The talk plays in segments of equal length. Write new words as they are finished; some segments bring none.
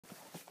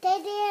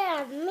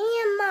Today, me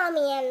and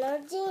Mommy and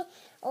Luigi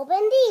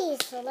open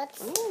these. So let's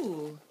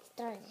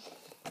start.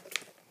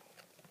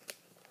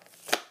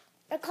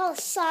 They're called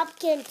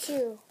Shopkins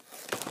too.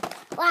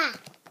 Wow.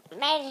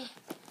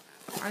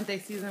 Aren't they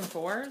season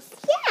 4s?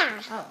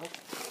 Yeah. Oh.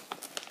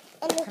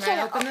 And Can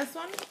I open this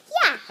one?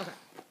 Yeah. Okay.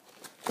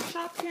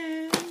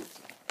 Shopkins.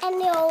 And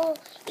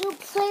you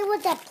play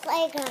with the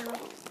playground.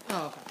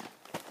 Oh, okay.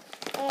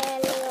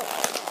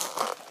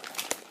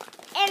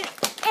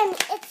 And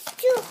it's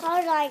too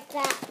hard like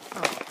that.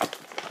 Oh.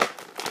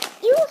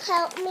 You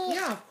help me.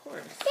 Yeah, of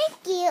course. Thank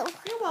you.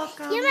 You're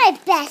welcome. You're my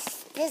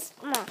best this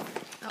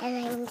month. Oh.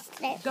 And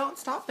don't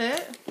stop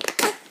it.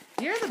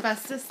 You're the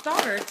bestest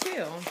daughter, too.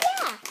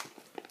 Yeah.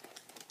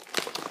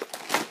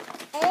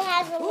 And it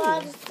has a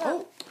lot of stuff.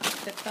 Oh,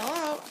 it fell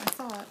out. I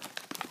saw it.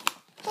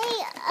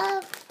 Hey,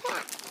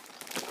 Pat.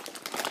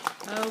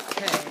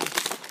 Okay.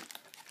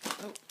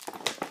 Oh.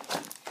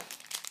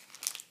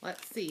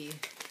 Let's see.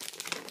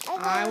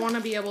 I want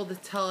to be able to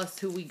tell us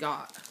who we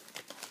got.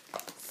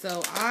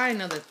 So I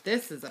know that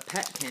this is a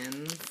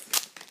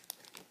Petkins.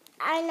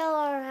 I know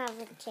I have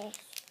a taste.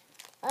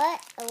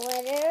 What did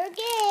I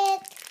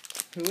get?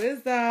 Who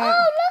is that?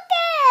 Oh, look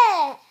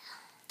at it!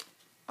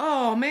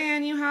 Oh,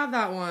 man, you have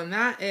that one.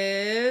 That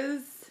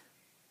is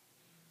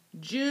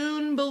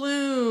June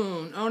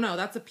Balloon. Oh, no,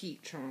 that's a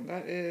peach, huh?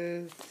 That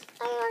is...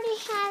 I already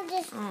have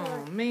this one.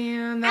 Oh,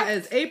 man, that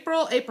is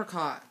April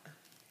Apricot.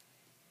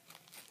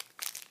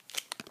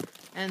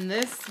 And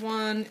this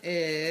one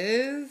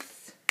is...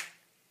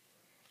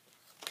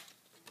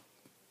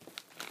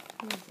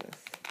 What is this?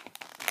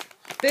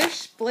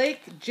 Fish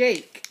Blake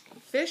Jake.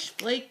 Fish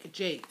Blake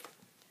Jake.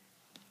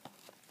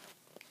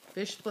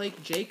 Fish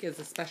Blake Jake is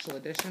a special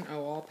edition.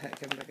 Oh, all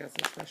Petkins, I guess,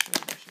 are special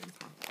editions.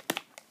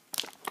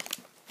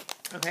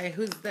 Huh? Okay,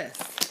 who's this?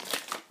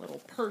 Little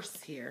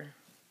purse here.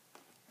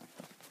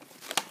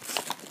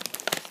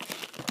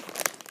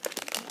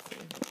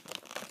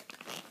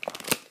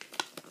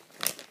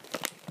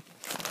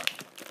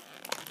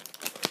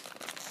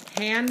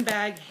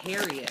 Handbag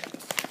Harriet.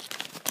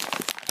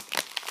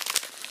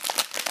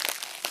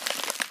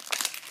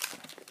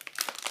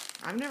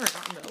 I've never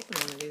gotten to open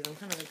one of these. I'm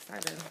kind of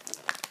excited.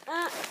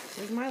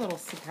 Here's my little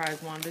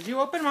surprise one. Did you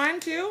open mine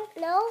too?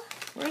 No.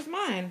 Where's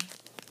mine?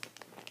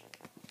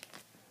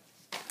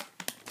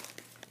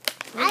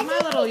 Where's my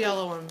little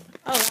yellow one?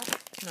 Oh,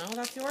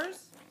 that's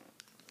yours?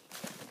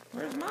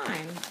 Where's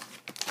mine?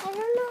 I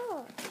don't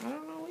know. I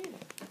don't know either.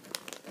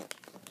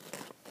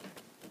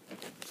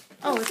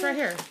 Oh, it's right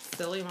here.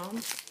 Silly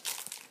mom.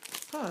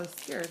 Oh, I was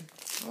scared.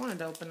 I wanted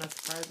to open a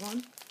surprise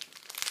one.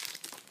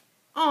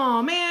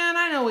 Oh man,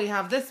 I know we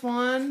have this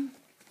one.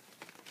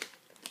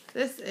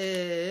 This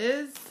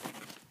is...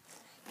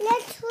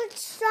 Let's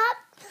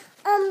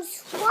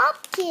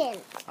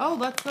Shopkins. Oh,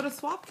 let's go to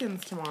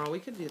Shopkins tomorrow. We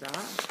could do that.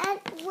 And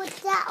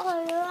with that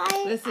one,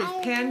 right? This is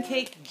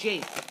Pancake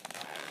Jake.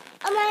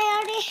 I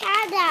already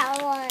had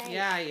that one.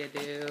 Yeah, you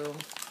do.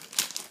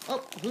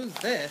 Oh, who's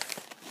this?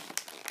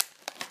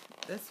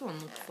 This one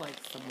looks like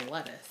some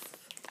lettuce.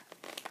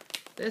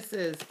 This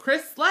is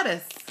Chris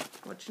Lettuce.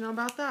 What you know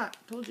about that?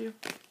 Told you.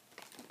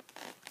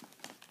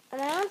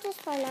 And I want this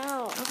one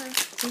out. Okay,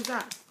 who's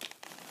that?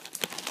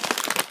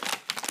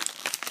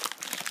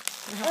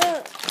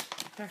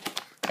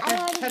 I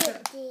already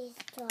get these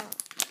two.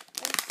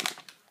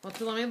 Well,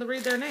 so let me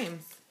read their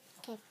names.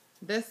 Okay.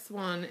 This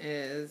one's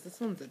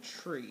a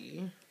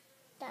tree.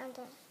 Down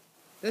there.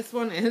 This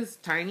one is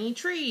Tiny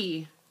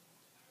Tree.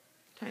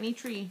 Tiny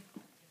Tree.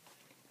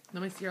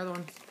 Let me see your other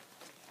ones.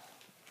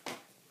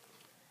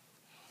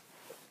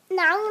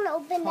 Now I'm going to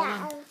open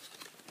that one.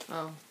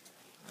 Oh,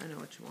 I know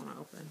what you want to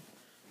open.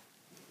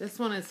 This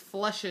one is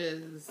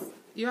Flushes.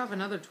 You have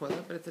another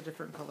toilet, but it's a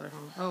different color,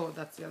 huh? Oh,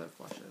 that's the other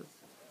Flushes.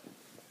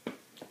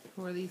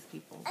 Who are these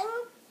people?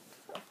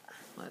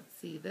 Let's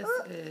see. This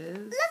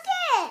is... Look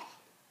at it!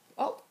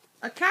 Oh,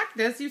 a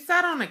cactus. You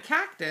sat on a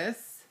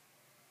cactus.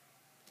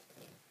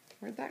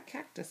 Where'd that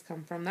cactus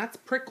come from? That's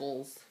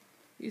Prickles.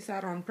 You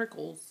sat on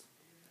Prickles.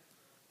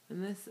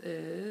 And this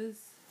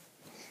is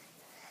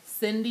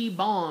Cindy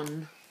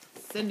Bond.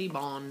 Cindy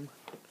Bond.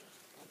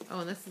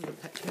 Oh, and this is a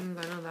Petkins.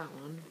 I know that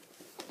one.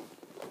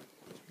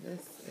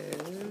 This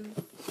is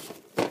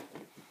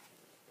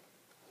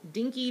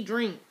Dinky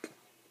Drink.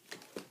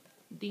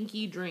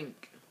 Dinky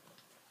Drink.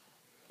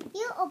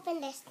 You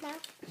open this now.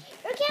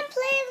 You can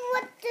play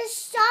with the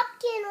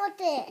Shopkins with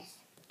this.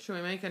 Should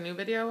we make a new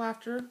video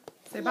after?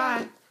 Say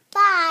bye.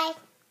 Bye.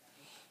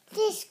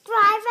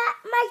 Subscribe at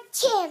my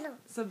channel.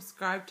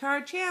 Subscribe to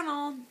our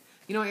channel.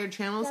 You know what your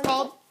channel is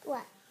called?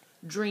 What?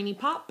 Dreeny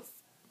Pops.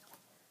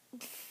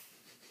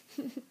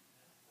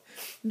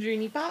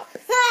 Dreeny Pops.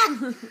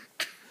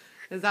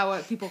 Is that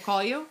what people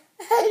call you?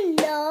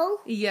 No.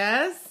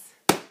 Yes.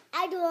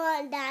 I don't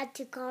want Dad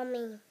to call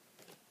me.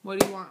 What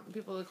do you want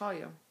people to call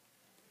you?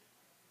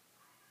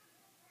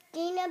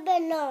 Drina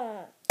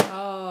Banana.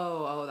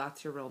 Oh,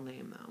 that's your real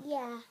name though.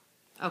 Yeah.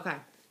 Okay.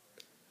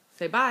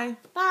 Say bye.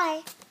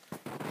 Bye.